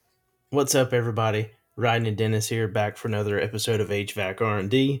What's up, everybody? Ryan and Dennis here, back for another episode of HVAC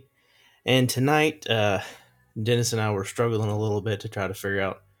R&D. And tonight, Dennis and I were struggling a little bit to try to figure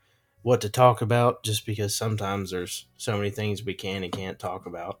out what to talk about, just because sometimes there's so many things we can and can't talk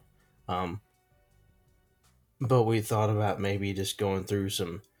about. Um, but we thought about maybe just going through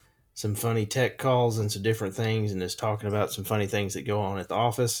some funny tech calls and some different things, and just talking about some funny things that go on at the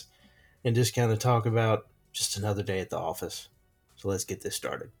office, and just kind of talk about just another day at the office. So let's get this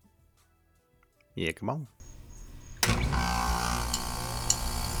started. Yeah, come on.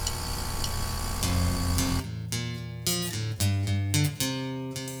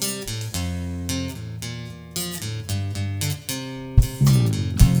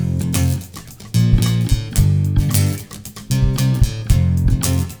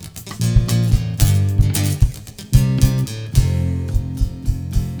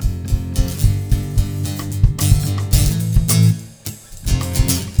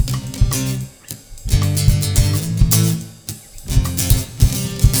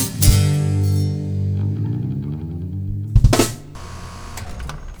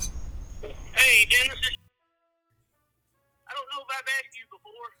 Hey, Dennis, I don't know if I've asked you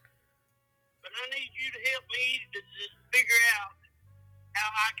before, but I need you to help me to just figure out how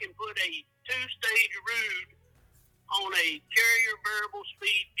I can put a two-stage rood on a Carrier variable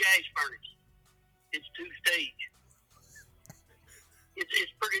speed gas furnace. It's two-stage.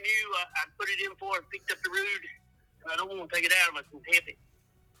 It's pretty new. I put it in for it, picked up the rood, and I don't want to take it out of it and tap it.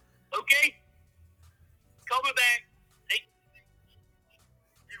 Okay? Call me back.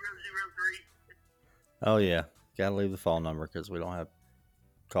 8003. Oh, yeah. Gotta leave the phone number because we don't have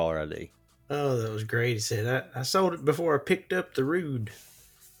caller ID. Oh, that was great. He said, I sold it before I picked up the rude.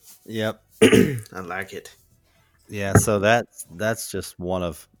 Yep. I like it. Yeah, so that's just one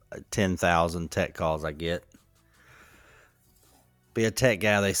of 10,000 tech calls I get. Be a tech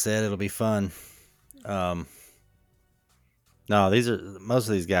guy, they said. It'll be fun. No, most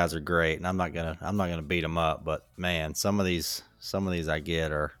of these guys are great, and I'm not gonna beat them up. But man, some of these I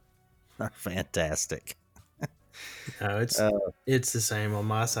get are fantastic. No, it's the same on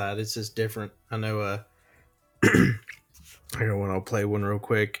my side. It's just different. I know. I got one. I'll play one real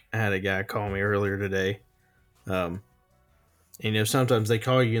quick. I had a guy call me earlier today. Sometimes they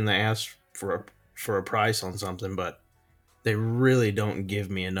call you and they ask for a price on something, but they really don't give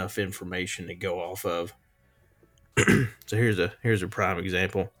me enough information to go off of. So here's a prime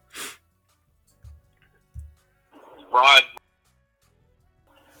example. Rod,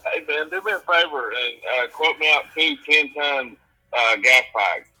 hey man, do me a favor and quote me out 2 10-ton gas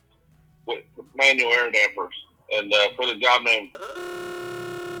pipes with manual air dampers and put a job name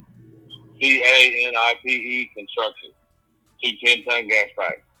CANIPE Construction. 2 10-ton gas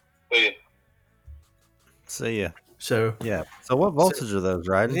pipes. See ya. See ya. So Yeah. So what voltage are those,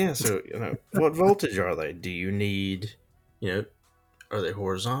 right? yeah. So what voltage are they? Do you need, are they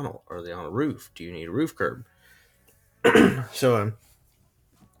horizontal? Are they on a roof? Do you need a roof curb? So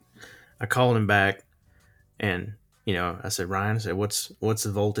I called him back, and I said, Ryan, I said, what's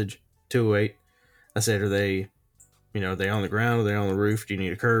the voltage? 208. I said, are they on the ground? Are they on the roof? Do you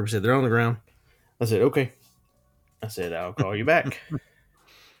need a curb? He said, they're on the ground. I said, okay. I said, I'll call you back.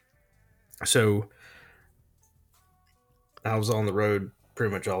 So I was on the road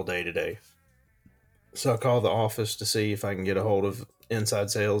pretty much all day today. So I called the office to see if I can get a hold of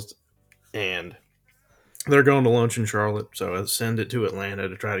inside sales, and they're going to lunch in Charlotte. So I send it to Atlanta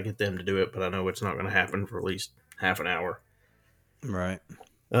to try to get them to do it, but I know it's not going to happen for at least half an hour. Right.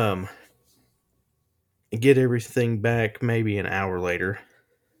 Get everything back maybe an hour later,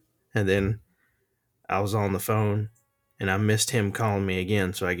 and then I was on the phone and I missed him calling me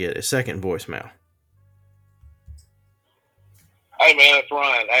again, so I get a second voicemail. Hey man, it's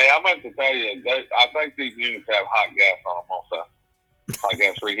Ryan. Hey, I meant to tell you, I think these units have hot gas on them also. Hot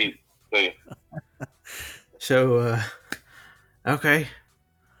gas reheat. See ya. So, okay.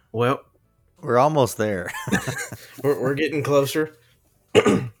 Well, We're almost there. we're getting closer.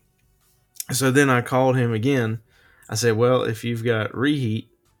 So then I called him again. I said, well, if you've got reheat,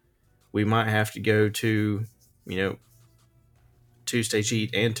 we might have to go to, two-stage heat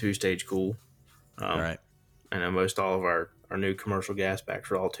and two-stage cool. Right. I know most all of our new commercial gas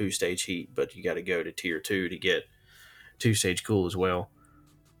packs are all two-stage heat, but you got to go to tier 2 to get two-stage cool as well.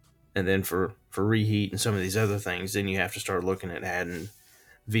 And then for reheat and some of these other things, then you have to start looking at adding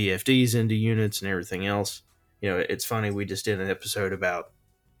VFDs into units and everything else. It's funny, we just did an episode about,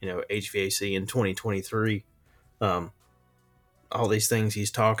 HVAC in 2023. All these things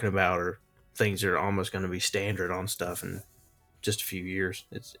he's talking about are things that are almost going to be standard on stuff in just a few years.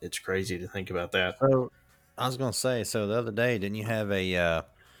 It's crazy to think about that. So I was gonna say, so the other day, didn't you have a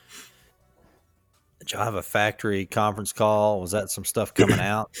Did y'all have a factory conference call? Was that some stuff coming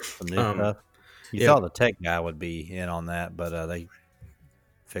out? Some new stuff? You yeah. thought the tech guy would be in on that, but they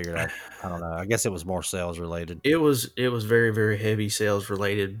figured I don't know. I guess it was more sales related. It was very, very heavy sales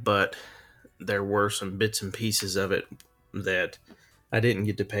related, but there were some bits and pieces of it that I didn't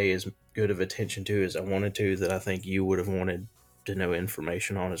get to pay as good of attention to as I wanted to, that I think you would have wanted to know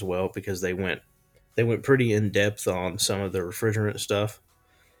information on as well, because they went pretty in depth on some of the refrigerant stuff.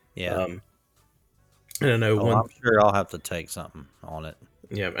 Yeah. I don't know. I'm sure I'll have to take something on it.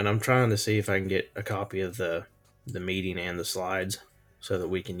 Yeah, and I'm trying to see if I can get a copy of the meeting and the slides so that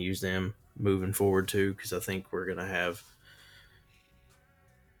we can use them moving forward too, because I think we're gonna have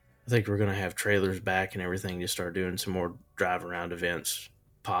trailers back and everything to start doing some more drive around events,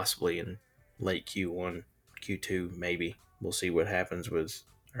 possibly in late Q1, Q2, maybe. We'll see what happens with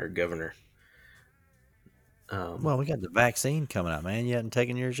our governor. Well, we got the vaccine coming out, man. You haven't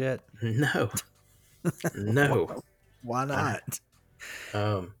taken yours yet? No. Why not?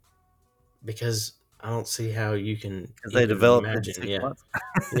 Because I don't see how you can. Because they developed it in 6 months.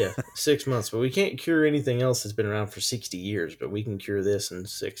 Yeah, 6 months. But we can't cure anything else that's been around for 60 years. But we can cure this in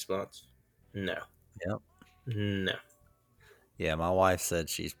 6 months. No. Yep. No. Yeah, my wife said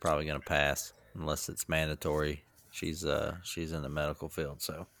she's probably going to pass unless it's mandatory. She's in the medical field,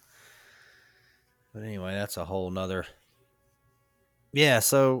 so. But anyway, that's a whole nother. Yeah,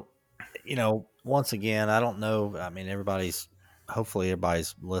 so, once again, I don't know. I mean, hopefully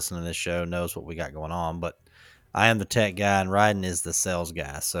everybody's listening to this show knows what we got going on, but I am the tech guy and Ryden is the sales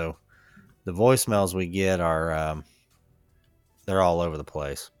guy. So the voicemails we get are, they're all over the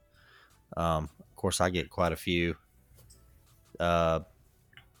place. Of course, I get quite a few. I'm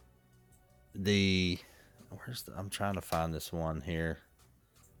trying to find this one here.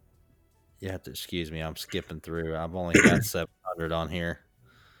 You have to excuse me. I'm skipping through. I've only got 700 on here.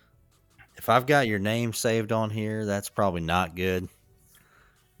 If I've got your name saved on here, that's probably not good.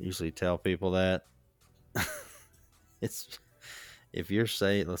 Usually tell people that. If you're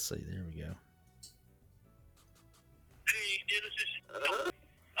saved, let's see. There we go. Hey, Dennis,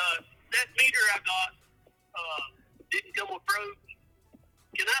 that meter I got didn't come with probes.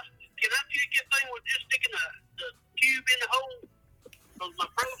 Can I check that thing with just sticking the tube in the hole? Because my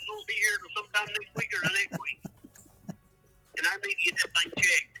probes will be here till sometime next week or the next week. And I need to get that thing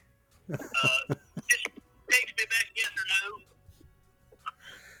checked. Just text me back yes or no.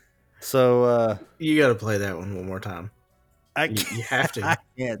 So you got to play that one more time. You have to. I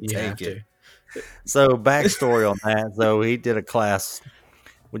can't take it. To. So backstory on that. So he did a class.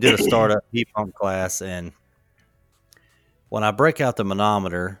 We did a startup heat pump class, and when I break out the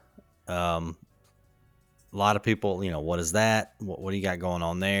manometer, a lot of people, what is that? What do you got going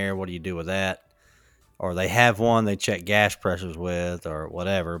on there? What do you do with that? Or they have one they check gas pressures with, or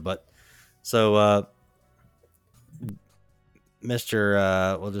whatever. But so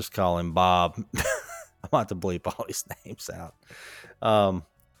Mr. We'll just call him Bob. I'm about to bleep all these names out.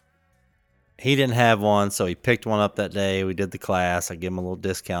 He didn't have one, so he picked one up that day. We did the class. I gave him a little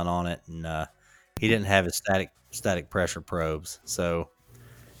discount on it, and he didn't have his static pressure probes. So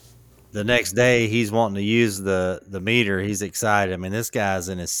the next day, he's wanting to use the meter. He's excited. I mean, this guy's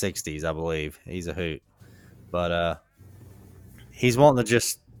in his 60s, I believe. He's a hoot. But he's wanting to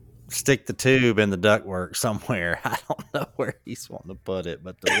just stick the tube in the ductwork somewhere. I don't know where he's wanting to put it,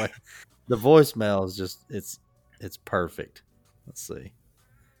 but the voicemail is just it's perfect. Let's see.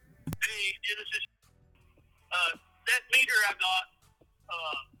 Hey, Genesis, that meter I got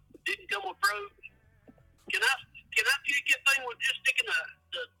didn't come with probes. Can I check that thing with just sticking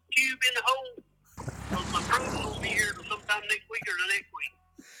the tube in the hole? Because my probes will be here till sometime next week or the next week.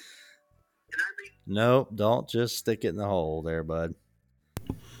 Nope, don't just stick it in the hole there, bud.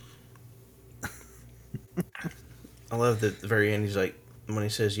 I love that at the very end, he's like, when he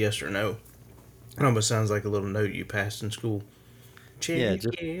says yes or no, it almost sounds like a little note you passed in school. Check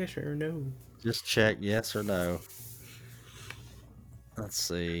yes or no. Just check yes or no. Let's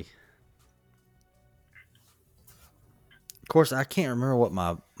see. Of course, I can't remember what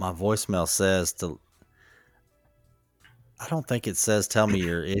my voicemail says. I don't think it says tell me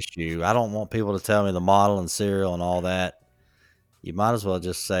your issue. I don't want people to tell me the model and serial and all that. You might as well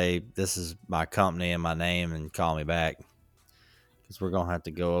just say this is my company and my name and call me back, because we're gonna have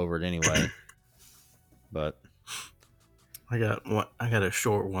to go over it anyway. But I got a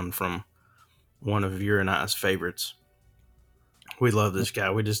short one from one of your and I's favorites. We love this guy.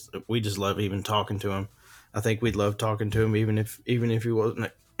 We just love even talking to him. I think we'd love talking to him even if he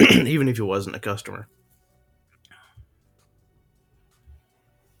wasn't even if he wasn't a customer.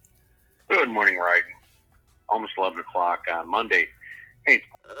 Good morning, Ryden. Almost 11 o'clock on Monday. Hey,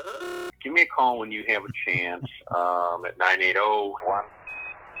 give me a call when you have a chance at 980-1,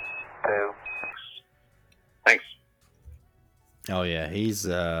 2. Thanks. Oh yeah, he's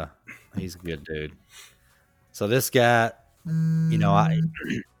a good dude. So this guy, you know,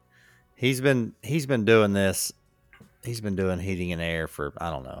 he's been doing this. He's been doing heating and air for I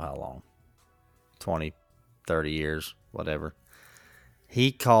don't know how long, 20, 30 years, whatever.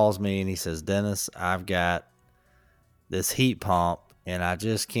 He calls me and he says, Dennis, I've got this heat pump and I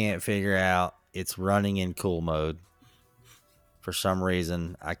just can't figure out it's running in cool mode. For some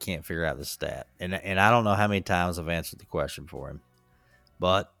reason, I can't figure out the stat. And I don't know how many times I've answered the question for him.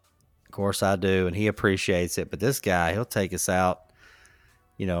 But, of course, I do, and he appreciates it. But this guy, he'll take us out,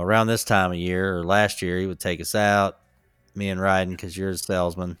 you know, around this time of year, or last year, he would take us out, me and Ryden, because you're a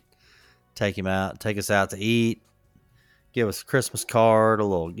salesman, take us out to eat, give us a Christmas card, a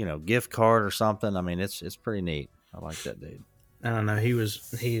little, you know, gift card or something. I mean, it's pretty neat. I like that dude. I don't know. He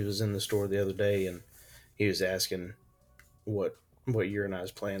was in the store the other day, and he was asking what your and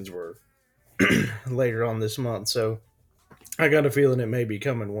I's plans were later on this month. So I got a feeling it may be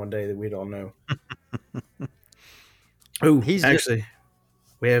coming one day that we don't know. Oh, actually,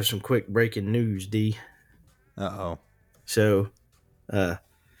 we have some quick breaking news, D. Uh-oh. So,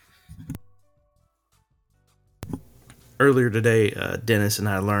 earlier today, Dennis and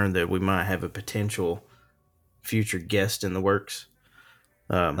I learned that we might have a potential future guest in the works.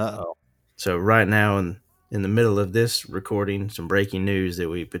 Uh-oh. So right now, in the middle of this recording, some breaking news that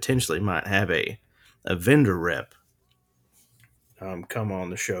we potentially might have a vendor rep come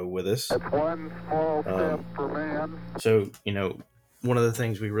on the show with us. That's one small step for man. So, you know, one of the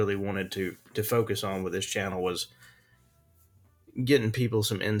things we really wanted to focus on with this channel was getting people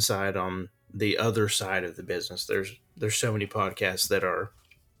some insight on the other side of the business. There's so many podcasts that are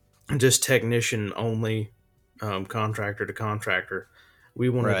just technician only, contractor to contractor. We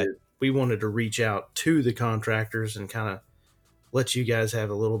wanted to reach out to the contractors and kind of let you guys have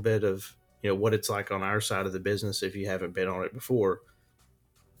a little bit of, you know, what it's like on our side of the business if you haven't been on it before.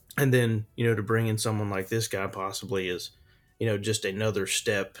 And then, you know, to bring in someone like this guy possibly is, you know, just another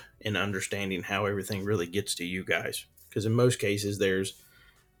step in understanding how everything really gets to you guys. Because in most cases, there's,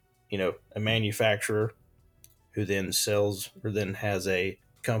 you know, a manufacturer who then sells or then has a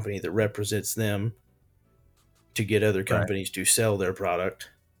company that represents them to get other companies to sell their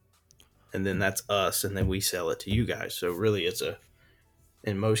product. And then that's us, and then we sell it to you guys. So really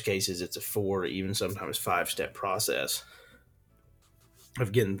in most cases, it's a 4, even sometimes 5-step process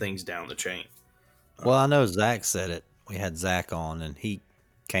of getting things down the chain. Well, I know Zach said it. We had Zach on, and he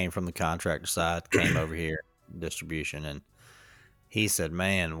came from the contractor side, came over here, distribution, and he said,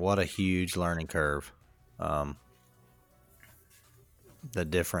 man, what a huge learning curve. The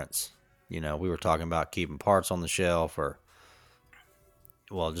difference, you know, we were talking about keeping parts on the shelf or,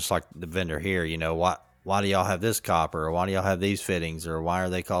 well, just like the vendor here, you know, why do y'all have this copper, or why do y'all have these fittings, or why are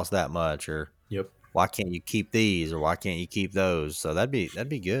they cost that much, or Yep. Why can't you keep these, or why can't you keep those? So that'd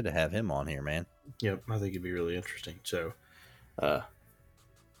be good to have him on here, man. Yep, I think it'd be really interesting. So,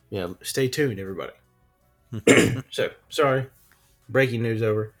 yeah, stay tuned, everybody. So, sorry, breaking news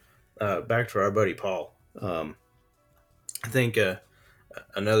over. Back to our buddy Paul. I think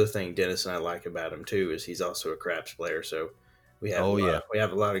another thing Dennis and I like about him too is he's also a craps player. So we have we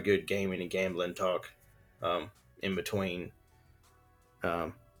have a lot of good gaming and gambling talk in between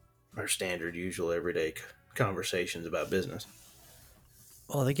our standard, usual, everyday conversations about business.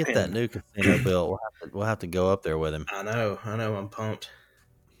 Well, they get that new casino built. We'll have to go up there with him. I know. I'm pumped.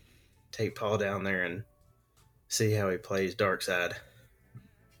 Take Paul down there and see how he plays Dark Side.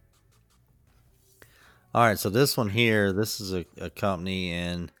 All right, so this one here, this is a company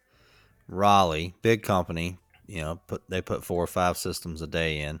in Raleigh, big company. You know, they put 4 or 5 systems a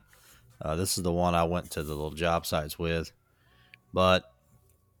day in. This is the one I went to the little job sites with. But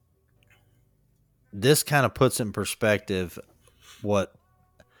this kind of puts in perspective what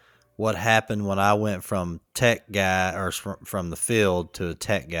happened when I went from tech guy, or from the field to a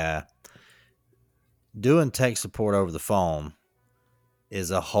tech guy. Doing tech support over the phone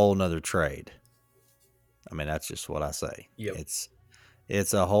is a whole nother trade. I mean, that's just what I say. Yep.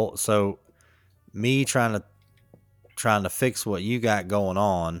 It's a whole, so me trying to fix what you got going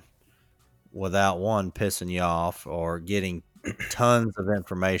on without one pissing you off or getting tons of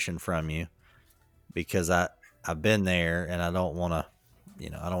information from you, because I've been there and I don't want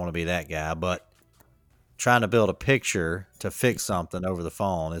to be that guy, but trying to build a picture to fix something over the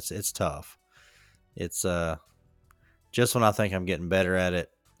phone, it's tough. It's just when I think I'm getting better at it,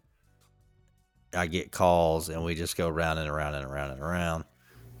 I get calls and we just go round and around and around and around.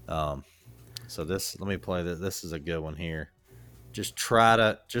 So let me play this. This is a good one here. just try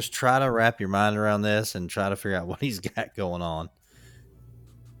to wrap your mind around this and try to figure out what he's got going on.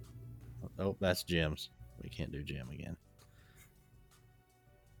 Oh, that's Jim's. We can't do Jim again.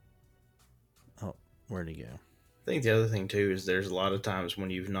 Oh, where'd he go? I think the other thing too is there's a lot of times when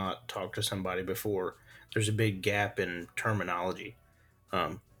you've not talked to somebody before, there's a big gap in terminology.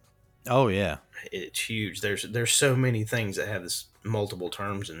 Oh yeah, It's huge. There's so many things that have this multiple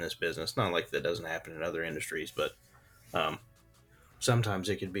terms in this business. Not like that doesn't happen in other industries, but sometimes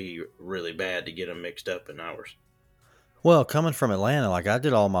it could be really bad to get them mixed up in ours. well, coming from Atlanta, like I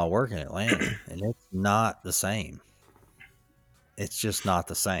did all my work in Atlanta, and it's not the same. It's just not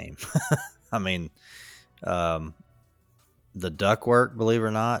the same. I mean, the ductwork, believe it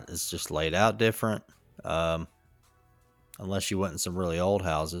or not, is just laid out different. Unless you went in some really old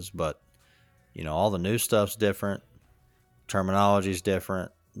houses, but all the new stuff's different. Terminology's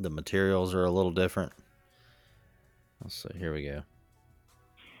different. The materials are a little different. Let's see. Here we go.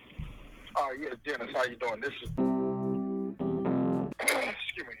 Yes, Dennis, how you doing? This is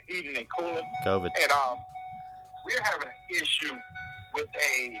excuse me, heating and cooling. COVID. And we're having an issue with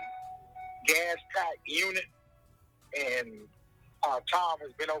a gas pack unit, and Tom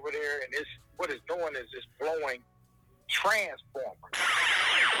has been over there, and what it's doing is it's blowing transformers.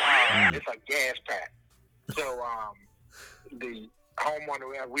 It's a gas pack. So the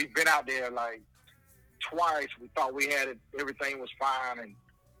homeowner, we've been out there like twice. We thought we had it, everything was fine, and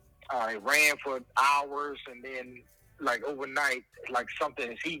it ran for hours, and then like overnight, like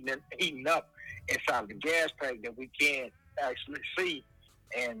something is heating up inside the gas pack that we can't actually see.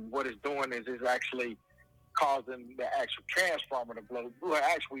 And what it's doing is it's actually causing the actual transformer to blow. Well,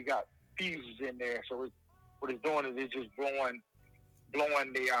 actually, we got fuses in there, so what it's doing is it's just blowing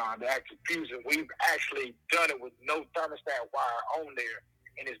the actual fuses. We've actually done it with no thermostat wire on there,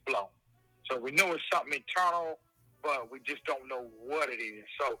 and it's blown. So we know it's something internal, but we just don't know what it is.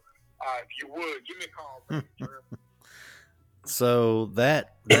 So if you would, give me a call back, sir. So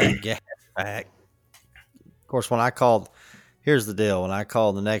that gas pack, of course, when I called, here's the deal. When I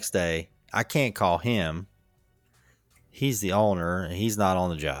called the next day, I can't call him. He's the owner, and he's not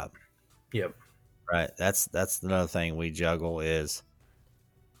on the job. Yep. Right. That's another thing we juggle is,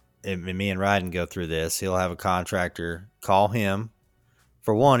 and me and Ryden go through this. He'll have a contractor call him.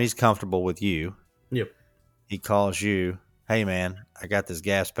 For one, he's comfortable with you. Yep. He calls you, hey man, I got this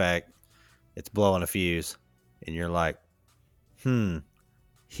gas pack. It's blowing a fuse. And you're like,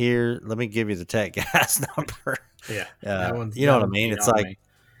 here, let me give you the tech guy's number. Yeah. You know what I mean? It's like,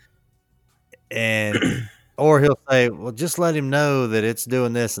 and, or he'll say, well, just let him know that it's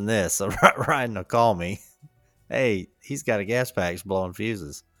doing this and this. So Ryan will call me. Hey, he's got a gas pack, it's blowing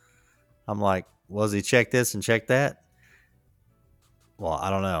fuses. I'm like, well, does he check this and check that? Well, I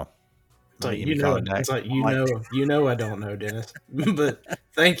don't know. It's like, I don't know, Dennis. But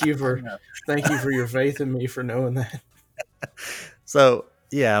thank you for your faith in me for knowing that. So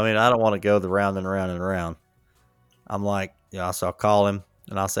yeah, I mean, I don't want to go the round and round and round. I'm like, so I'll call him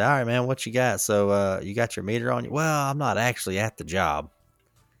and I'll say, all right, man, what you got? So you got your meter on you? Well, I'm not actually at the job.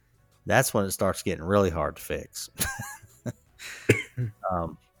 That's when it starts getting really hard to fix.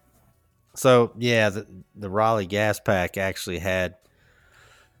 So yeah, the Raleigh gas pack actually had.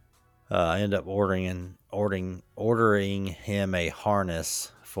 I ended up ordering him a harness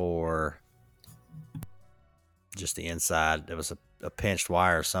for just the inside. There was a pinched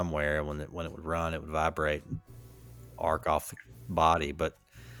wire somewhere. When it would run, it would vibrate and arc off the body. But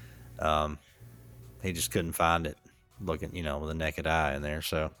he just couldn't find it looking, with a naked eye in there.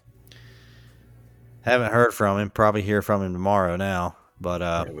 So haven't heard from him. Probably hear from him tomorrow now.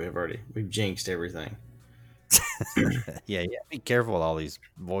 But we've jinxed everything. yeah. Be careful with all these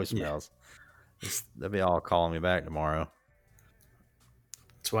voicemails. Yeah. They'll be all calling me back tomorrow.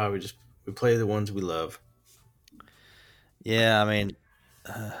 That's why we play the ones we love. Yeah, I mean,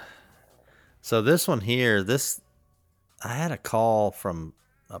 so this one here, I had a call from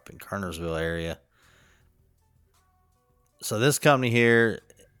up in Kernersville area. So this company here,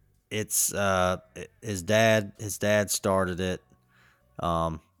 it's his dad started it.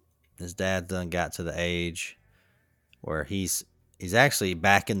 His dad done got to the age where he's actually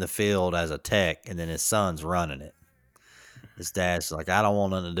back in the field as a tech, and then his son's running it. His dad's like, I don't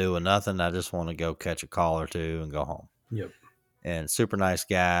want nothing to do with nothing. I just want to go catch a call or two and go home. Yep. And super nice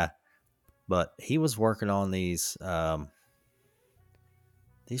guy, but he was working on these. These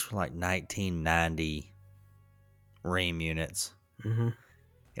were like 1990 ream units. Mm-hmm.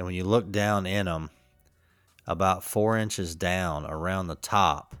 And when you look down in them, about 4 inches down around the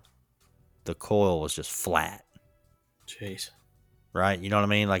top, the coil was just flat. Jeez. Right? You know what I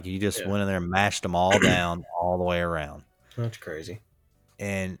mean? Like you just went in there and mashed them all down all the way around. That's crazy.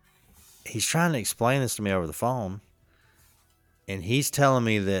 And he's trying to explain this to me over the phone. And he's telling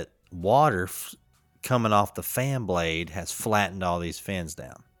me that water coming off the fan blade has flattened all these fins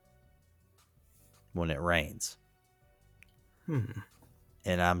down when it rains.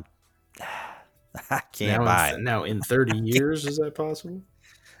 And I can't buy it. Now, in 30 years, is that possible?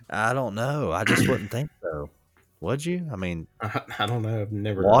 I don't know. I just wouldn't think so. Would you? I mean, I don't know. I've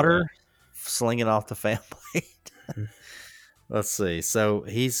never water heard slinging off the fan blade. Let's see. So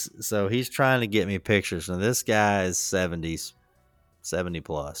he's trying to get me pictures. Now this guy is 70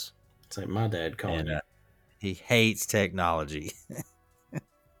 plus. It's like my dad calling you. He hates technology.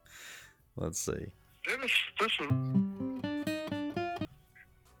 Let's see. Dennis, this is...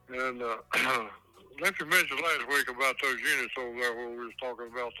 And like you mentioned last week about those units over there where we was talking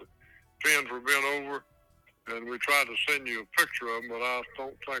about the fins were bent over, and we tried to send you a picture of them, but I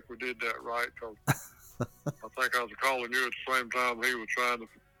don't think we did that right, because I think I was calling you at the same time he was trying to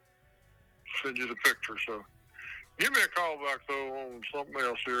send you the picture. So give me a call back, though, on something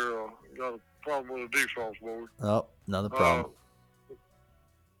else here. Got a problem with the defrost board. Oh, another problem.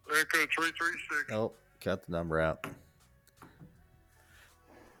 Echo 336. Oh, cut the number out.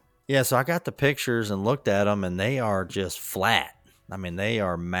 Yeah, so I got the pictures and looked at them, and they are just flat. I mean, they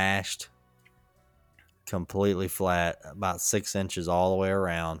are mashed completely flat, about 6 inches all the way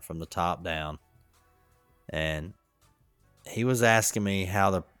around from the top down. And he was asking me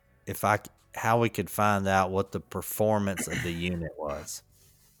how we could find out what the performance of the unit was.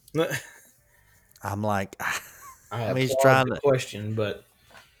 I'm like, I mean, he's trying to question, but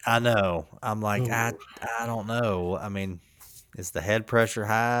I know. I'm like, I don't know. I mean, is the head pressure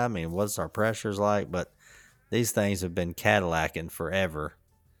high? I mean, what's our pressures like? But these things have been Cadillacing forever.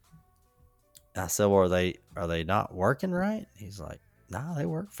 I said, well, are they not working right? He's like, nah, they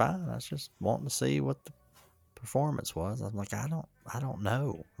work fine. I was just wanting to see what the performance was. I'm like, I don't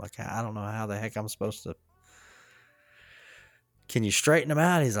know. Like, I don't know how the heck I'm supposed to. Can you straighten them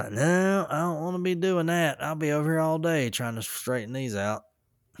out? He's like, no, I don't want to be doing that. I'll be over here all day trying to straighten these out.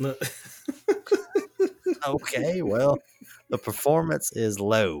 Okay, well, the performance is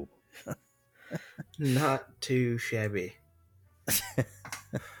low. Not too shabby.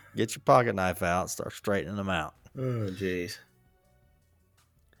 Get your pocket knife out, start straightening them out. Oh, jeez.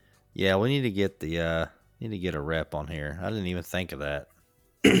 Yeah, we need to get a rep on here. I didn't even think of that.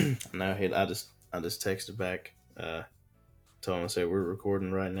 No, I just texted back, told him, I said, we're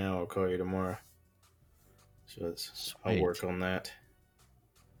recording right now. I'll call you tomorrow. So I'll work on that.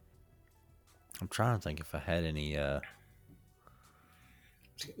 I'm trying to think if I had any.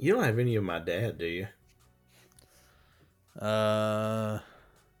 You don't have any of my dad, do you?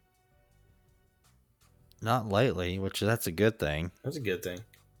 Not lately, which that's a good thing. That's a good thing.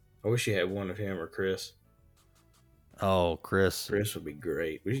 I wish you had one of him or Chris. Oh, Chris. Chris would be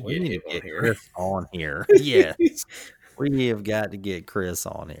great. We should We need him to get on here. Chris on here. Yes. We have got to get Chris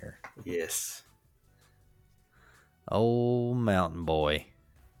on here. Yes. Oh, mountain boy.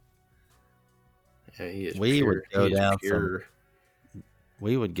 Yeah, he is. We would go down pure.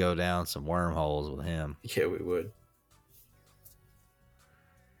 We would go down some wormholes with him. Yeah, we would.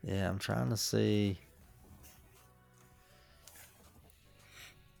 Yeah, I'm trying to see.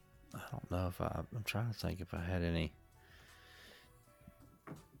 I don't know if I'm trying to think if I had any.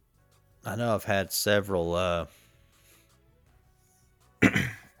 I know I've had several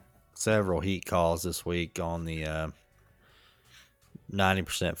heat calls this week on the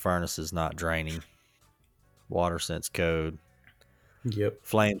 90% furnaces not draining, water sense code. Yep.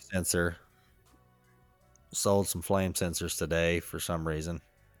 Flame sensor. Sold some flame sensors today for some reason.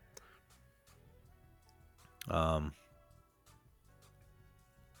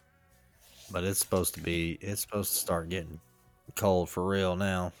 But it's supposed to start getting cold for real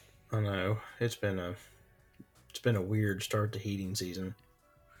now. I know. It's been a weird start to heating season.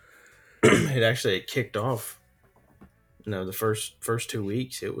 It kicked off. The first 2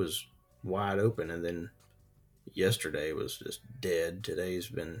 weeks it was wide open, and then yesterday was just dead.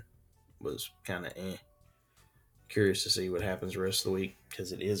 Today's was kind of Curious to see what happens the rest of the week,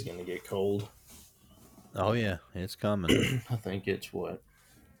 because it is going to get cold. Oh yeah, it's coming. I think it's what?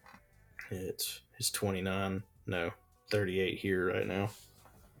 It's 29, no, 38 here right now.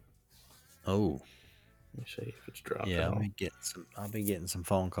 Oh. Let me see if it's dropped. Yeah, I'll be getting some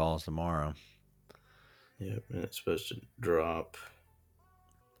phone calls tomorrow. Yep, and it's supposed to drop.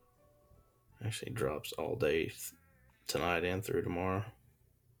 Actually, drops all day tonight and through tomorrow.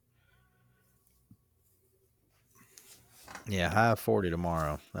 Yeah, high of 40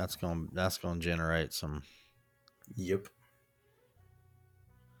 tomorrow. That's gonna generate some. Yep.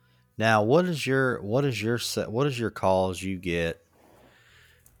 Now, what is your calls you get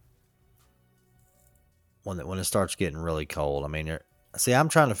when it starts getting really cold? I mean, see, I'm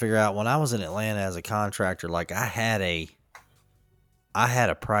trying to figure out, when I was in Atlanta as a contractor, like I had a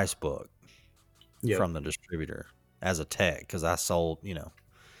price book from the distributor as a tech, because I sold,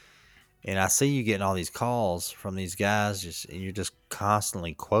 and I see you getting all these calls from these guys, and you're just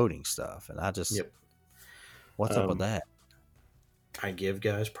constantly quoting stuff, and I just, what's up with that? I give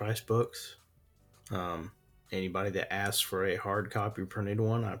guys price books. Anybody that asks for a hard copy printed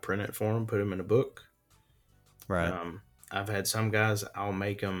one, I print it for them, put them in a book. Right. I've had some guys, I'll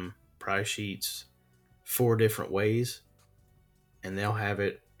make them price sheets 4 different ways, and they'll have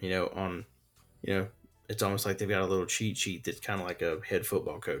it, on, it's almost like they've got a little cheat sheet that's kind of like a head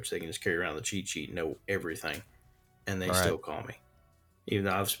football coach. They can just carry around the cheat sheet and know everything, and they still call me. Even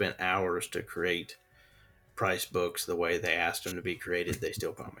though I've spent hours to create price books the way they asked them to be created, they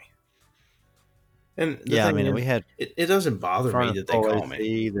still call me. And we had it doesn't bother me that they call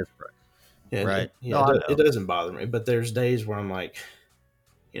me. Right. It doesn't bother me, but there's days where I'm like,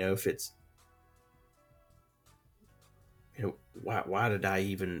 if it's, why did I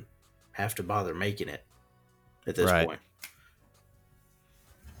even have to bother making it at this point?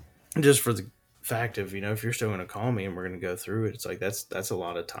 Just for the fact of, if you're still going to call me and we're going to go through it, it's like that's a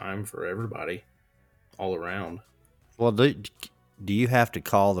lot of time for everybody all around. Well, do you have to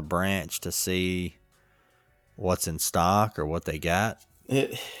call the branch to see what's in stock or what they got?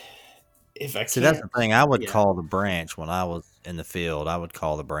 If I see, that's the thing. I would call the branch when I was in the field. I would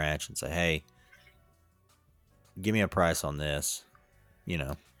call the branch and say, "Hey, give me a price on this."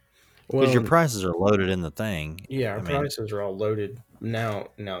 Because your prices are loaded in the thing. Yeah, our prices are all loaded now.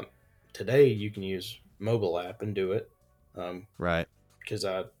 Today you can use mobile app and do it. Right. Because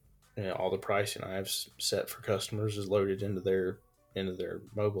all the pricing I have set for customers is loaded into their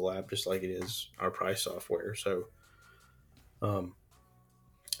mobile app, just like it is our price software. So,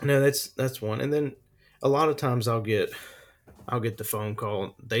 no, that's one. And then a lot of times I'll get the phone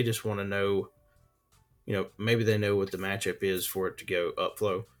call. They just want to know, maybe they know what the matchup is for it to go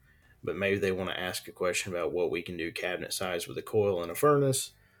upflow, but maybe they want to ask a question about what we can do cabinet size with a coil and a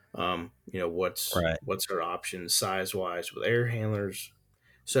furnace. What's our options size wise with air handlers.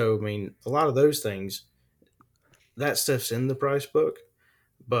 So, I mean, a lot of those things, that stuff's in the price book,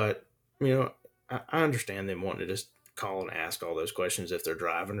 but, I understand them wanting to just call and ask all those questions if they're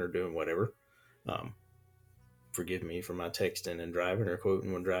driving or doing whatever. Forgive me for my texting and driving or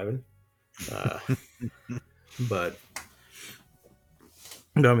quoting when driving. But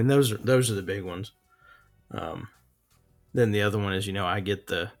I mean, those are the big ones. Then the other one is, I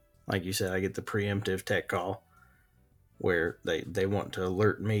get like you said, I get the preemptive tech call where they want to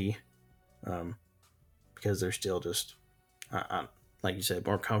alert me, because they're still just, I like you said,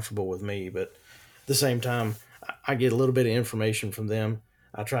 more comfortable with me. But at the same time, I get a little bit of information from them.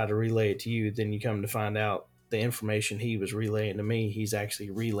 I try to relay it to you. Then you come to find out the information he was relaying to me, he's actually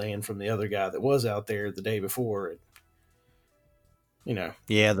relaying from the other guy that was out there the day before. Yeah,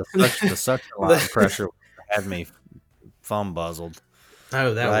 the suction line pressure had me buzzled.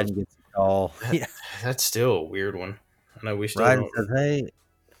 Oh, that was gets a call. That's still a weird one. I know we still said, "Hey,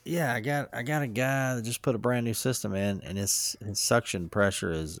 yeah, I got a guy that just put a brand new system in, and his suction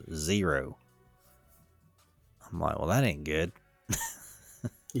pressure is 0." I'm like, "Well, that ain't good."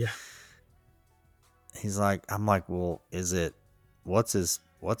 Yeah. He's like, I'm like, "Well, what's his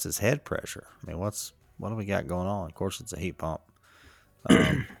head pressure? I mean, what do we got going on?" Of course, it's a heat pump.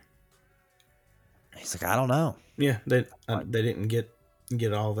 He's like, "I don't know." Yeah, they didn't get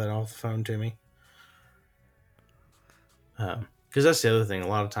all that off the phone to me. Because that's the other thing. A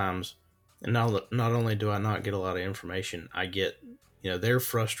lot of times, and not only do I not get a lot of information, I get, they're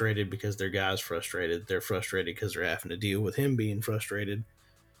frustrated because their guy's frustrated. They're frustrated because they're having to deal with him being frustrated.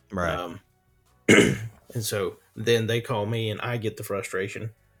 Right. And so then they call me and I get the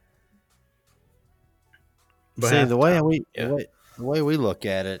frustration. But see, the way we look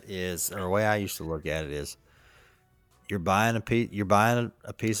at it is, or the way I used to look at it is, you're buying a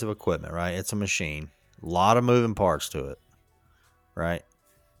piece of equipment, right? It's a machine, a lot of moving parts to it, right?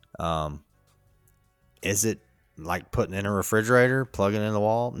 Is it like putting in a refrigerator, plugging it in the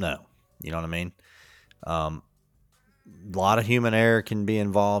wall? No, you know what I mean? A lot of human error can be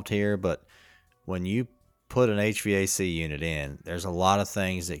involved here, but when you put an HVAC unit in, there's a lot of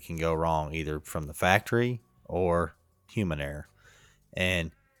things that can go wrong, either from the factory or human error.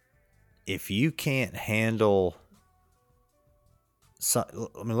 And if you can't handle,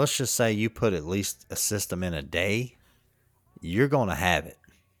 let's just say you put at least a system in a day, you're going to have it.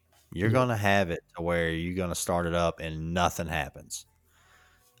 You're going to have it to where you're going to start it up and nothing happens.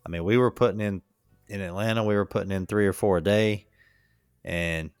 I mean, we were putting in Atlanta, we were putting in 3 or 4 a day,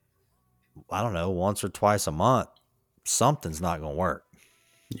 and I don't know, once or twice a month, something's not going to work.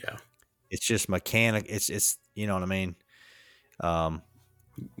 Yeah. It's just mechanic. It's you know what I mean. You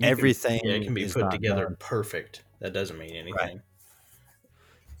Everything it can be is put not together done. perfect. That doesn't mean anything. Right.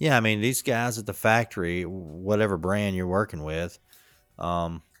 Yeah, I mean, these guys at the factory, whatever brand you're working with,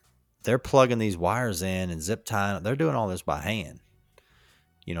 they're plugging these wires in and zip tying. They're doing all this by hand.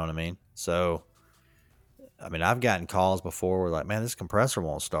 You know what I mean? So, I mean, I've gotten calls before where like, man, this compressor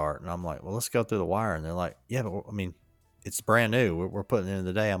won't start. And I'm like, well, let's go through the wire. And they're like, yeah, but I mean, it's brand new. We're putting it in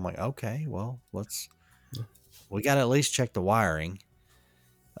the day. I'm like, okay, well, we got to at least check the wiring.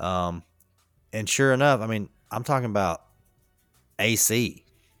 And sure enough, I mean, I'm talking about AC,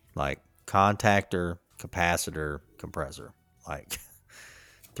 like contactor, capacitor, compressor, like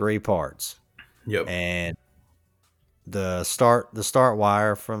 3 parts. Yep. And the start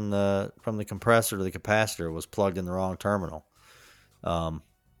wire from the compressor to the capacitor was plugged in the wrong terminal. I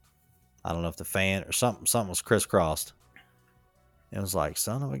don't know if the fan or something was crisscrossed. It was like,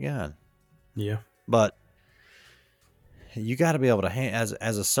 son of a gun. Yeah. But you got to be able to as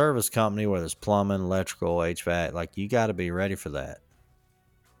a service company where there's plumbing, electrical, HVAC, like you got to be ready for that.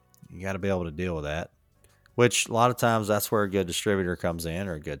 You got to be able to deal with that, which a lot of times that's where a good distributor comes in,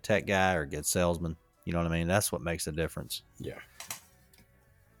 or a good tech guy, or a good salesman. You know what I mean? That's what makes a difference. Yeah.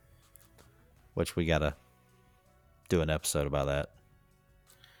 Which we got to do an episode about that.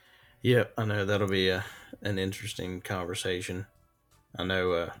 Yeah, I know that'll be an interesting conversation. I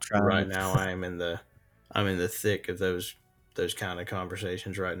know right now I'm in the thick of those kind of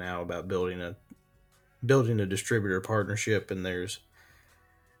conversations right now about building a distributor partnership, and there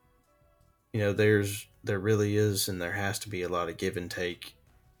really is, and there has to be a lot of give and take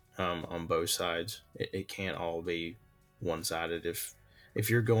on both sides. It can't all be one-sided. If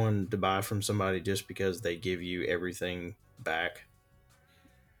you're going to buy from somebody just because they give you everything back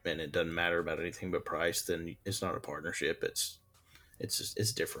and it doesn't matter about anything but price, then it's not a partnership. It's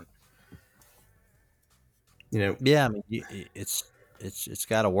different. Yeah, I mean, it's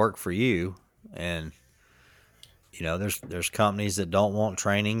got to work for you, and there's companies that don't want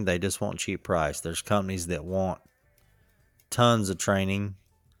training; they just want cheap price. There's companies that want tons of training,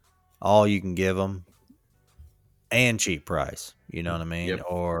 all you can give them, and cheap price. You know what I mean? Yep.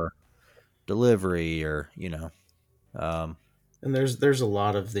 Or delivery, or and there's a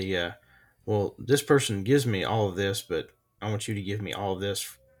lot of the well, this person gives me all of this, but I want you to give me all of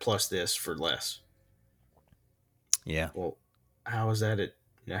this plus this for less. Yeah. Well, how is that?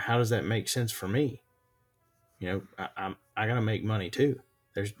 How does that make sense for me? I gotta make money too.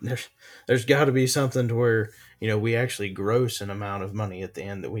 There's got to be something to where we actually gross an amount of money at the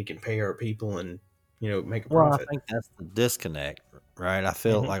end that we can pay our people and make a profit. I think that's the disconnect, right? I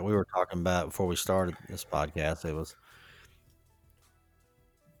feel like we were talking about before we started this podcast.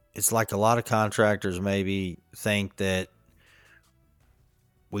 It's like a lot of contractors maybe think that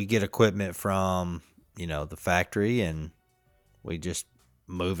we get equipment from the factory and we just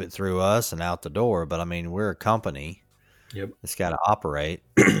move it through us and out the door. But I mean, we're a company. Yep. It's got to operate.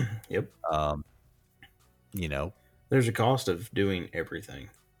 Yep. There's a cost of doing everything.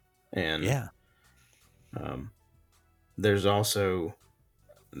 And yeah. There's a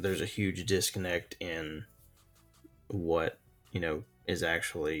huge disconnect in what, is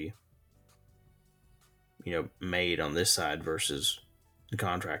actually, made on this side versus the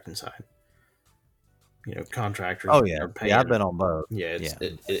contracting side. Contractors. Oh yeah, are paying, yeah. I've been on both. Yeah,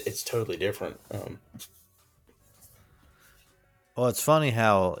 it's totally different. Well, it's funny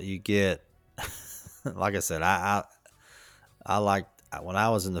how you get, like I said, I liked when I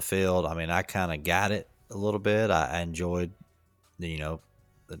was in the field. I mean, I kind of got it a little bit. I enjoyed, the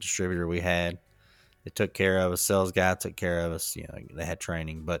distributor we had. They took care of us. Sales guy took care of us. They had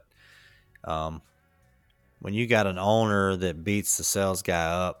training, but when you got an owner that beats the sales guy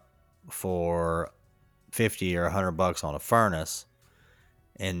up for $50 or $100 on a furnace,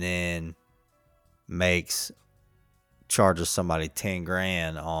 and then charges somebody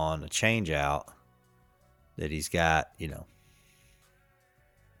 $10,000 on a change out that he's got,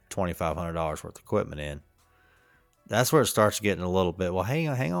 $2,500 worth of equipment in. That's where it starts getting a little bit. Well, hang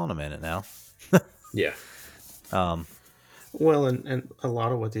on a minute now. Yeah. Well, and a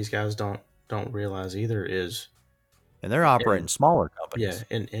lot of what these guys don't realize either is, and they're operating smaller companies.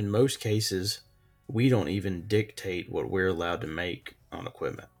 Yeah. In most cases, we don't even dictate what we're allowed to make on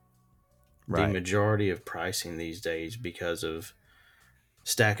equipment. Right. The majority of pricing these days, because of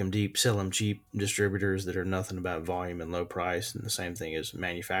stack them deep, sell them cheap distributors that are nothing about volume and low price, and the same thing as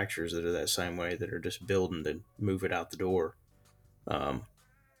manufacturers that are that same way, that are just building to move it out the door.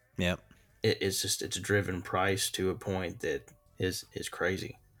 Yep. It's driven price to a point that is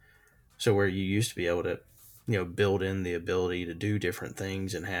crazy. So where you used to be able to, build in the ability to do different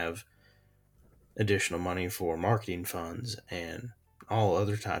things and have additional money for marketing funds and all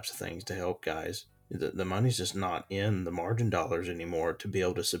other types of things to help guys. The money's just not in the margin dollars anymore to be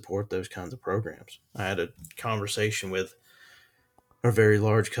able to support those kinds of programs. I had a conversation with a very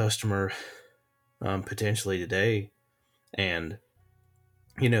large customer potentially today, and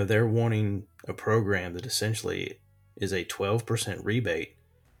they're wanting a program that essentially is a 12% rebate,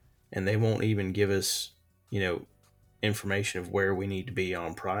 and they won't even give us information of where we need to be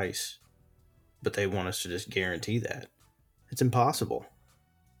on price, but they want us to just guarantee that. It's impossible.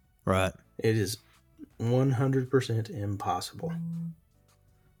 Right. It is 100% impossible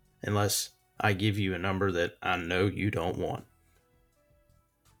unless I give you a number that I know you don't want.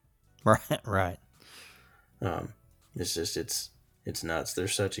 Right. It's just it's nuts.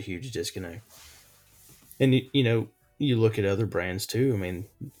 There's such a huge disconnect. And you look at other brands too. I mean,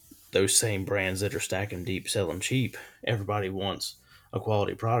 those same brands that are stacking deep, selling cheap. Everybody wants a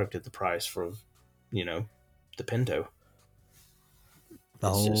quality product at the price for, the Pinto.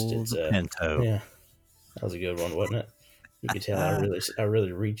 The Pinto. Yeah, that was a good one, wasn't it? You could tell I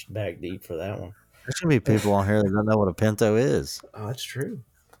really reached back deep for that one. There's gonna be people on here that don't know what a Pinto is. Oh, that's true.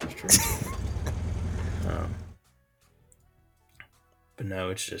 That's true. But no,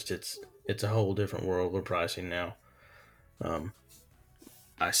 it's a whole different world we're pricing now.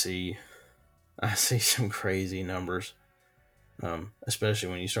 I see some crazy numbers, especially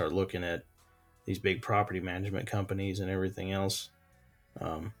when you start looking at these big property management companies and everything else.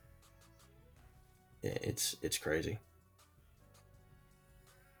 It's crazy.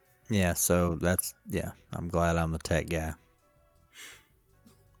 Yeah, so I'm glad I'm the tech guy.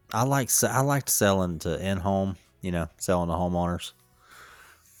 I like selling to in-home, selling to homeowners.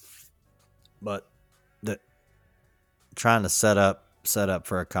 But trying to set up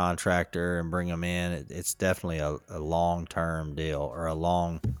for a contractor and bring them in, it's definitely a long-term deal, or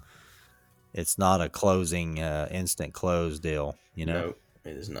it's not a closing instant close deal, No,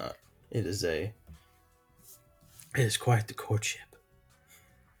 it is not. It is quite the courtship.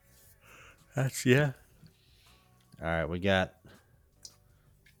 Yeah. All right, we got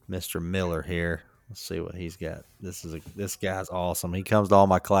Mr. Miller here. Let's see what he's got. This guy's awesome. He comes to all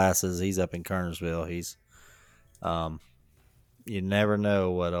my classes. He's up in Kernersville. He's you never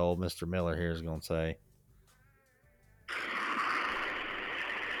know what old Mr. Miller here is going to say.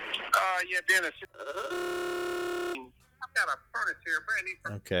 Yeah, Dennis. I've got a furnace here, brand new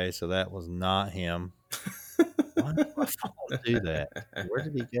furnace. Okay, so that was not him. Why did my phone do that? Where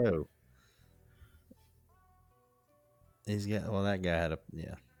did he go? That guy had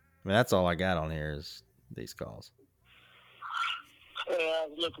yeah. I mean, that's all I got on here is these calls. I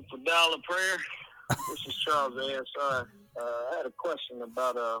was looking for Dollar Prayer. This is Charles ASI. I had a question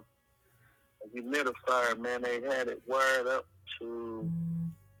about a humidifier, man. They had it wired up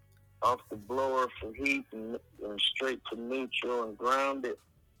off the blower for heat and straight to neutral and grounded.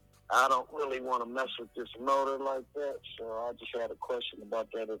 I don't really want to mess with this motor like that, so I just had a question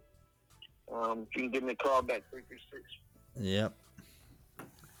about that. If you can give me a call back, 336. Yep.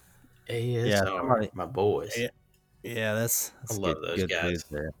 ASR, my boys. Yeah, that's I love those guys.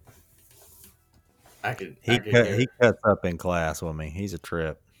 There. He cuts up in class with me. He's a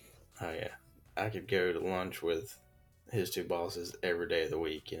trip. Oh yeah, I could go to lunch with his two bosses every day of the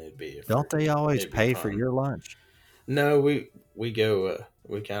week, and it'd be. Don't they always pay for your lunch? No, we go.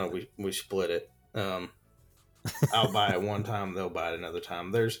 We split it. I'll buy it one time, they'll buy it another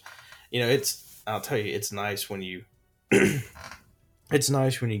time. I'll tell you, it's nice when you. It's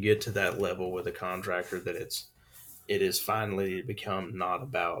nice when you get to that level with a contractor that it is finally become not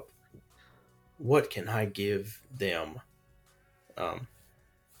about what can I give them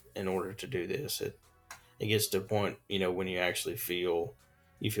in order to do this. It gets to a point, when you actually feel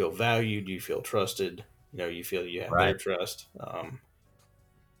valued, you feel trusted, you feel you have their trust.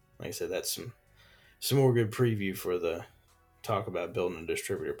 Like I said, that's some more good preview for the talk about building a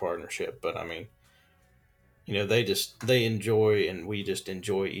distributor partnership. But I mean, they enjoy, and we just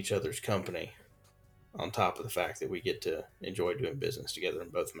enjoy each other's company, on top of the fact that we get to enjoy doing business together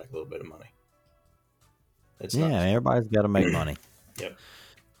and both make a little bit of money. It's nice. Everybody's got to make money. Yep.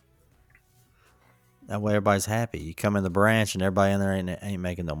 That way everybody's happy. You come in the branch and everybody in there ain't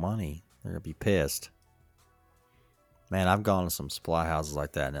making no money. They're going to be pissed. Man, I've gone to some supply houses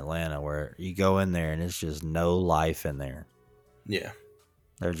like that in Atlanta where you go in there and it's just no life in there. Yeah.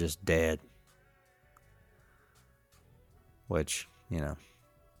 They're just dead. Which, you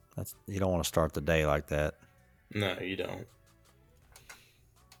don't want to start the day like that. No, you don't.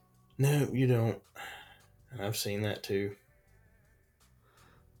 No, you don't. I've seen that too.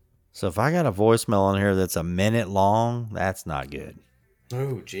 So if I got a voicemail on here that's a minute long, that's not good.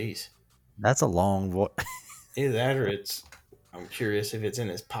 Oh, jeez. That's a long voice. Either that or I'm curious if it's in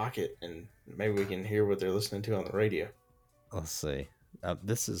his pocket and maybe we can hear what they're listening to on the radio. Let's see.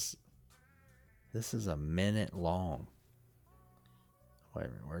 This is a minute long. Wait a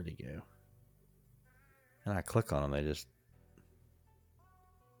minute, where'd he go? And I click on them, they just...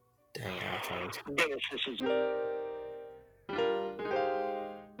 Dang iPhones.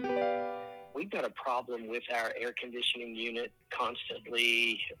 We've got a problem with our air conditioning unit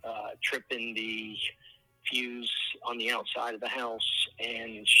constantly tripping the fuse on the outside of the house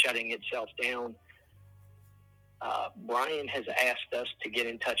and shutting itself down. Brian has asked us to get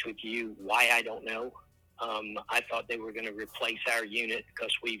in touch with you. Why, I don't know. I thought they were going to replace our unit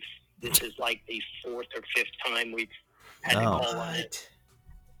because this is like the 4th or 5th time we've had to call on it.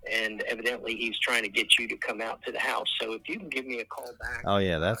 And evidently he's trying to get you to come out to the house. So if you can give me a call back. Oh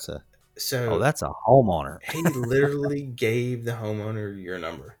yeah, that's a He homeowner. literally gave the homeowner your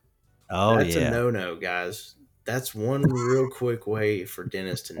number. Oh, that's yeah. a no-no, guys. That's one real quick way for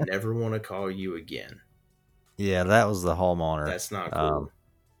Dennis to never want to call you again. Yeah, that was the homeowner. That's not cool.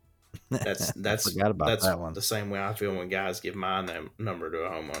 That's forgot about that one. The same way I feel when guys give my number to a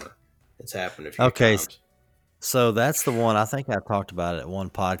homeowner. It's happened a few times. So that's the one. I think I talked about it at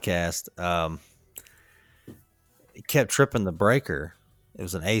one podcast. He kept tripping the breaker. It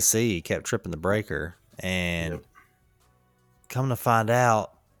was an AC. He kept tripping the breaker, and come to find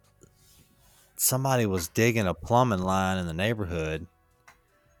out, somebody was digging a plumbing line in the neighborhood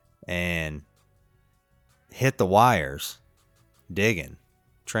and hit the wires,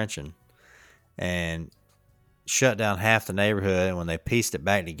 trenching, and shut down half the neighborhood. And when they pieced it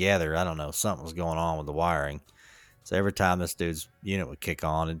back together, I don't know, something was going on with the wiring. So every time this dude's unit would kick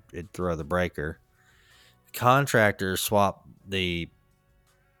on, it'd throw the breaker. Contractor swapped the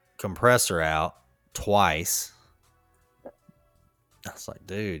compressor out twice. I was like,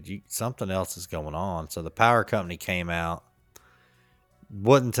 dude, something else is going on. So the power company came out,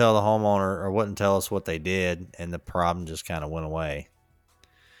 wouldn't tell the homeowner or wouldn't tell us what they did, and the problem just kind of went away.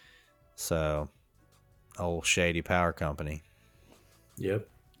 So, old shady power company. Yep.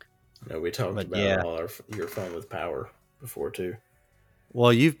 No, we talked about your phone with power before too.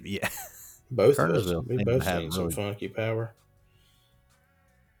 Well, both of us. We both seen some funky power.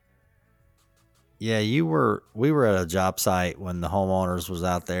 Yeah, we were at a job site when the homeowners was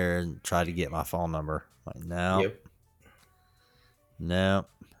out there and tried to get my phone number. Like, no. Yep. No.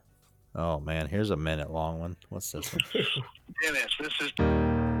 Oh man, here's a minute long one. What's this one? Dennis, this is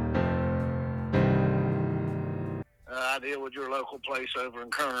I deal with your local place over in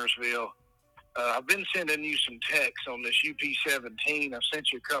Kernersville. I've been sending you some texts on this UP17. I've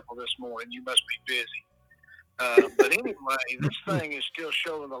sent you a couple this morning. You must be busy. But anyway, this thing is still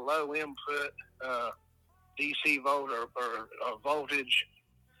showing a low input DC voltage.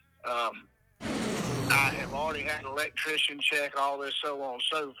 I have already had an electrician check all this, so on and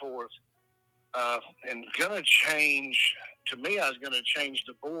so forth. And gonna change. To me, I was gonna change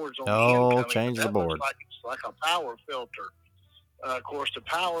the boards on the incoming. Change the board. It's like a power filter. Of course, the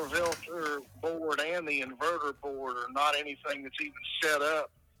power filter board and the inverter board are not anything that's even set up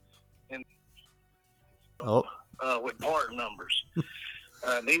with part numbers.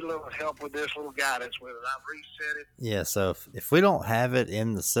 Need a little help with this, little guidance with it. I've reset it. Yeah, so if we don't have it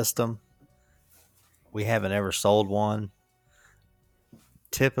in the system, we haven't ever sold one.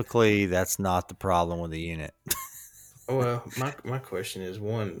 Typically, that's not the problem with the unit. Well, my question is,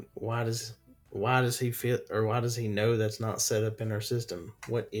 one, why does he feel, or why does he know that's not set up in our system?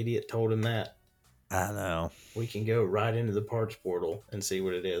 What idiot told him that? I know. We can go right into the parts portal and see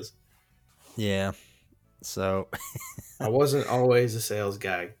what it is. Yeah. So I wasn't always a sales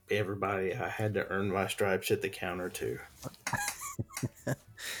guy, everybody. I had to earn my stripes at the counter too.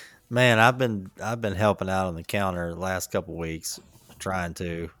 Man, I've been helping out on the counter the last couple weeks, trying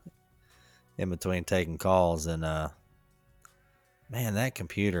to, in between taking calls, and man, that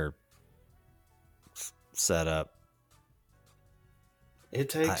computer setup. It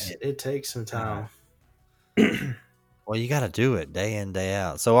takes some time. Well, you got to do it day in, day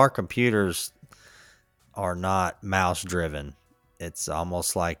out. So our computers are not mouse driven. It's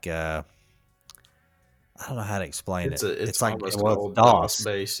almost like I don't know how to explain it. It's like almost an old DOS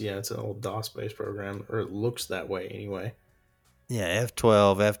based. Yeah, it's an old DOS based program, or it looks that way anyway. Yeah,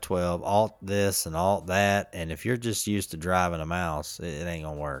 F12, Alt this and Alt that, and if you're just used to driving a mouse, it ain't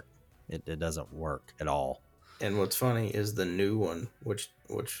gonna work. It doesn't work at all. And what's funny is the new one, which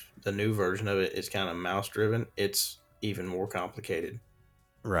the new version of it is kind of mouse driven. It's even more complicated.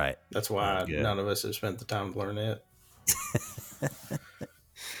 Right. That's why Good. none of us have spent the time to learn it.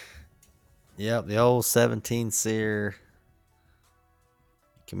 Yep, the old 17 SEER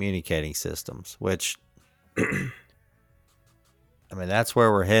communicating systems, which I mean, that's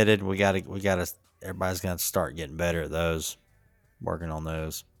where we're headed. We gotta everybody's gonna start getting better at those, working on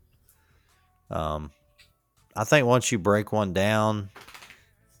those. I think once you break one down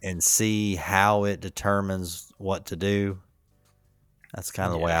and see how it determines what to do, that's kind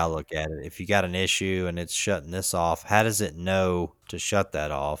of the way I look at it. If you got an issue and it's shutting this off, how does it know to shut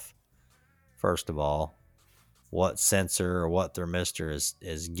that off? First of all, what sensor or what thermistor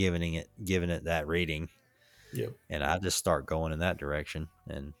is giving it that reading? Yep. And I just start going in that direction.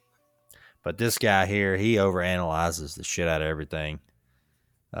 But this guy here, he overanalyzes the shit out of everything.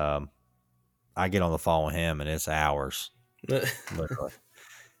 I get on the phone with him and it's hours. Literally.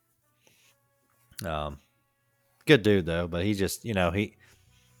 Good dude though, but he just, he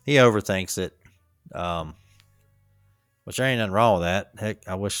overthinks it. Which there ain't nothing wrong with that. Heck,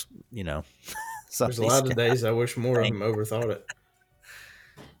 I wish, there's a lot of days I wish more of them overthought it.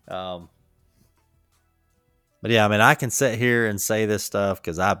 But yeah, I mean, I can sit here and say this stuff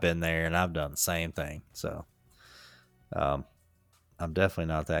because I've been there and I've done the same thing. So, I'm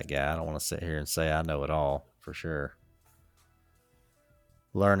definitely not that guy. I don't want to sit here and say I know it all for sure.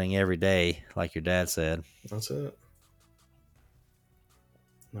 Learning every day, like your dad said. That's it.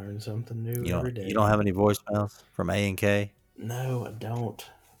 Learn something new every day. You don't have any voicemails from A&K? No, I don't.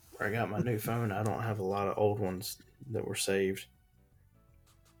 Where I got my new phone, I don't have a lot of old ones that were saved.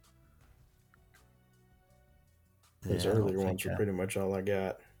 Those earlier ones are pretty much all I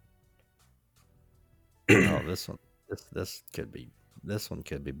got. Oh, this one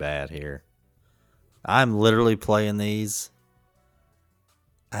could be bad here. I'm literally playing these.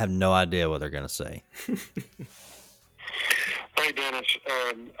 I have no idea what they're gonna say. Hey Dennis,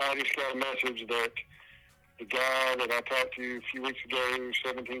 I just got a message that the guy that I talked to a few weeks ago,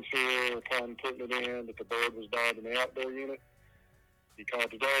 17 SEER, kind of putting it in that the bird was died in the outdoor unit. He called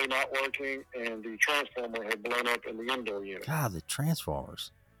today, not working, and the transformer had blown up in the indoor unit. God, the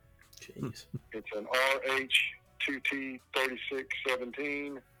transformers. Jeez. It's an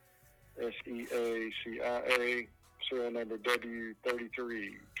RH2T3617 SEACIA, serial number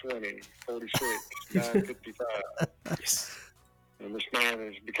W332046 Yes. And this man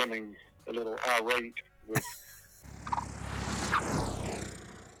is becoming a little irate with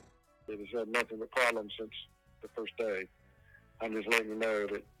it has had nothing but problems since the first day. I'm just letting you know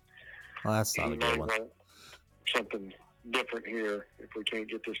that that's not a good one. Something different here if we can't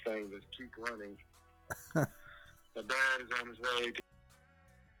get this thing to keep running. My dad is on his way to...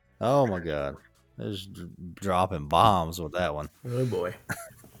 Oh my God. There's dropping bombs with that one. Oh boy.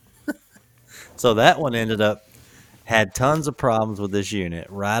 So that one had tons of problems with this unit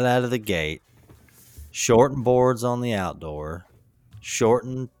right out of the gate. Shortened boards on the outdoor,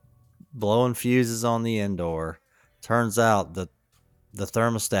 blowing fuses on the indoor. Turns out that the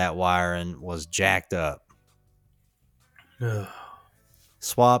thermostat wiring was jacked up.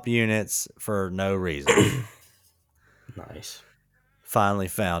 Swap units for no reason. Nice. Finally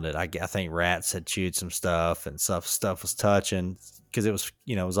found it. I think rats had chewed some stuff and stuff was touching because it was,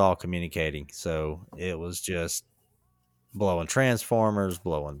 it was all communicating. So it was just blowing transformers,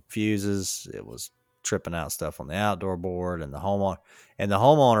 blowing fuses. It was tripping out stuff on the outdoor board and the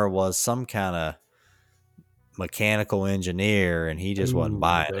homeowner was some kind of mechanical engineer and he just wasn't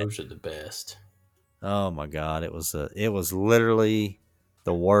buying it. Those are the best. Oh my God. It was literally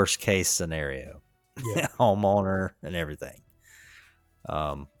the worst case scenario. Yeah. Homeowner and everything.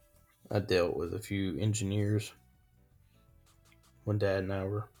 I dealt with a few engineers when Dad and I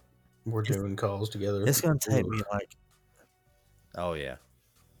were doing calls together. It's going to take me oh yeah.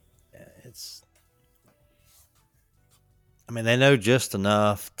 They know just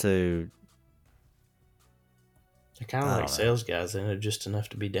enough to. They're kind of like sales guys. They know just enough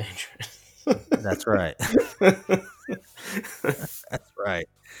to be dangerous. That's right. That's right.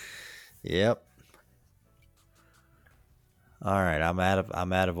 Yep. All right, I'm out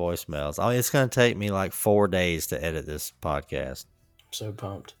of voicemails. It's going to take me like 4 days to edit this podcast. So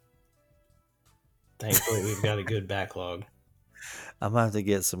pumped. Thankfully, we've got a good backlog. I'm going to have to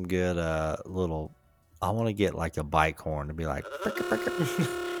get some good little. I want to get like a bike horn to be like.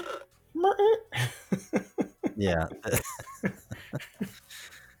 Yeah.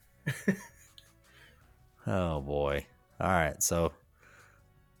 Oh boy. All right, so.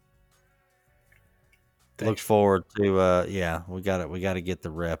 Look forward to we got to get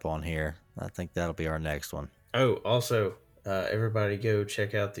the rep on here. I think that'll be our next one. Oh, also, everybody go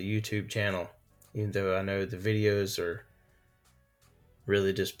check out the YouTube channel. Even though I know the videos are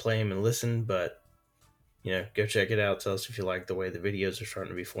really just play them and listen, but, go check it out. Tell us if you like the way the videos are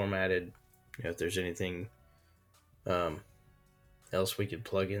starting to be formatted. If there's anything else we could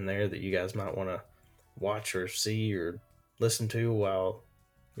plug in there that you guys might want to watch or see or listen to while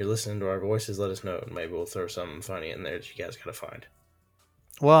you're listening to our voices, let us know, and maybe we'll throw something funny in there that you guys got to find.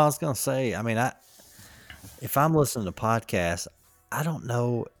 Well, I was going to say, I mean, if I'm listening to podcasts, I don't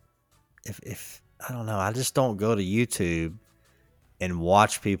know if I don't know. I just don't go to YouTube and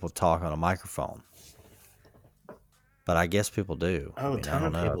watch people talk on a microphone. But I guess people do. Oh, I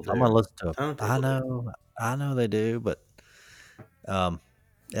don't know. people do. I'm going to listen to Ton of people I know they do, but I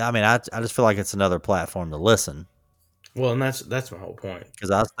mean, I just feel like it's another platform to listen. Well, and that's my whole point. Because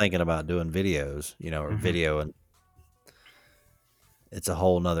I was thinking about doing videos, or video, and it's a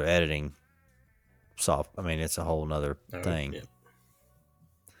whole nother editing I mean, it's a whole nother thing. Yeah.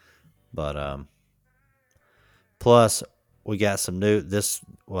 But plus we got some new this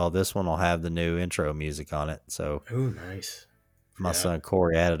one will have the new intro music on it. So oh, nice. My son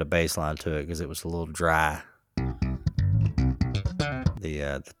Corey added a bass line to it because it was a little dry.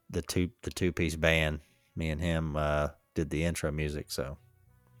 The two-piece band, me and him did the intro music, so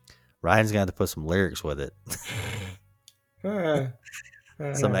Ryan's gonna have to put some lyrics with it. Some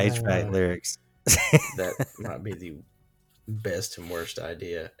HVAC lyrics. That might be the best and worst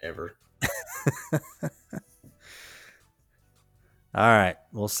idea ever. All right.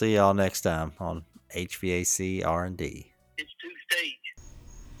 We'll see y'all next time on HVAC R&D. It's two-stage.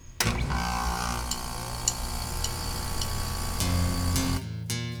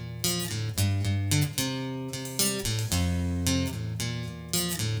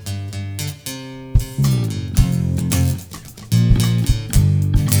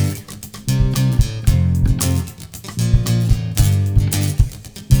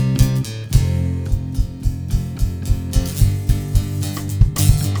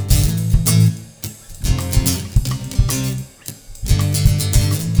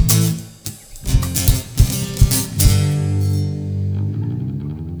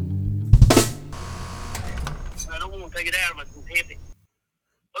 I don't want to take it out of it. It's heavy.